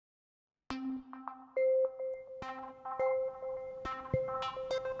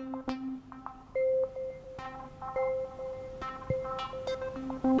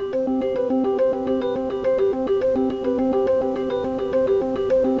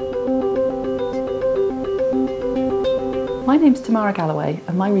My name's Tamara Galloway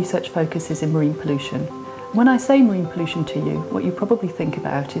and my research focus is in marine pollution. When I say marine pollution to you, what you probably think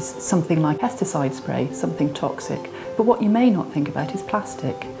about is something like pesticide spray, something toxic, but what you may not think about is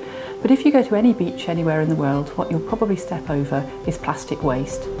plastic. But if you go to any beach anywhere in the world, what you'll probably step over is plastic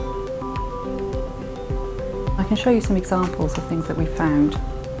waste. I can show you some examples of things that we've found.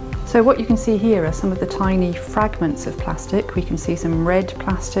 So what you can see here are some of the tiny fragments of plastic. We can see some red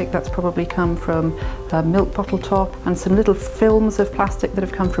plastic that's probably come from a milk bottle top, and some little films of plastic that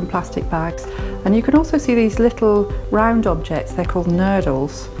have come from plastic bags. And you can also see these little round objects, they're called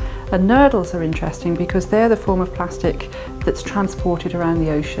nurdles. And nurdles are interesting because they're the form of plastic that's transported around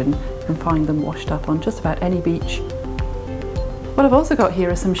the ocean. You can find them washed up on just about any beach. What I've also got here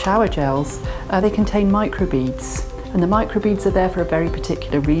are some shower gels. They contain microbeads. And the microbeads are there for a very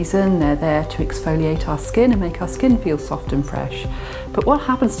particular reason. They're there to exfoliate our skin and make our skin feel soft and fresh. But what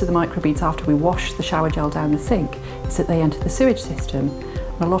happens to the microbeads after we wash the shower gel down the sink is that they enter the sewage system.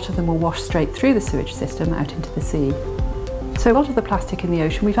 And a lot of them will wash straight through the sewage system out into the sea. So a lot of the plastic in the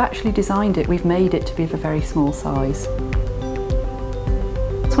ocean, we've actually designed it, we've made it to be of a very small size.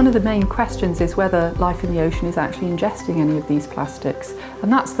 One of the main questions is whether life in the ocean is actually ingesting any of these plastics.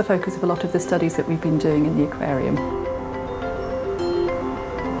 And that's the focus of a lot of the studies that we've been doing in the aquarium.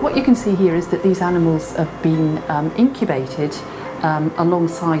 What you can see here is that these animals have been incubated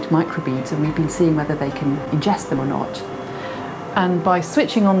alongside microbeads, and we've been seeing whether they can ingest them or not. And by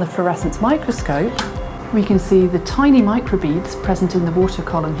switching on the fluorescence microscope, we can see the tiny microbeads present in the water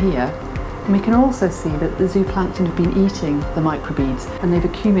column here. And we can also see that the zooplankton have been eating the microbeads and they've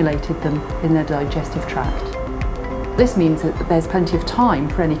accumulated them in their digestive tract. This means that there's plenty of time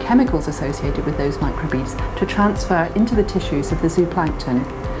for any chemicals associated with those microbeads to transfer into the tissues of the zooplankton,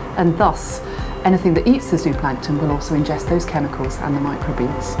 and thus anything that eats the zooplankton will also ingest those chemicals and the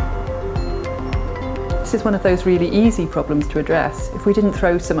microbeads. This is one of those really easy problems to address. If we didn't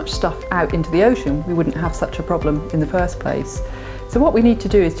throw so much stuff out into the ocean, we wouldn't have such a problem in the first place. So what we need to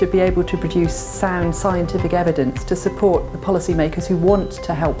do is to be able to produce sound scientific evidence to support the policymakers who want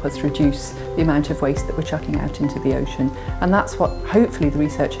to help us reduce the amount of waste that we're chucking out into the ocean. And that's what hopefully the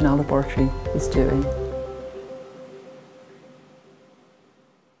research in our laboratory is doing.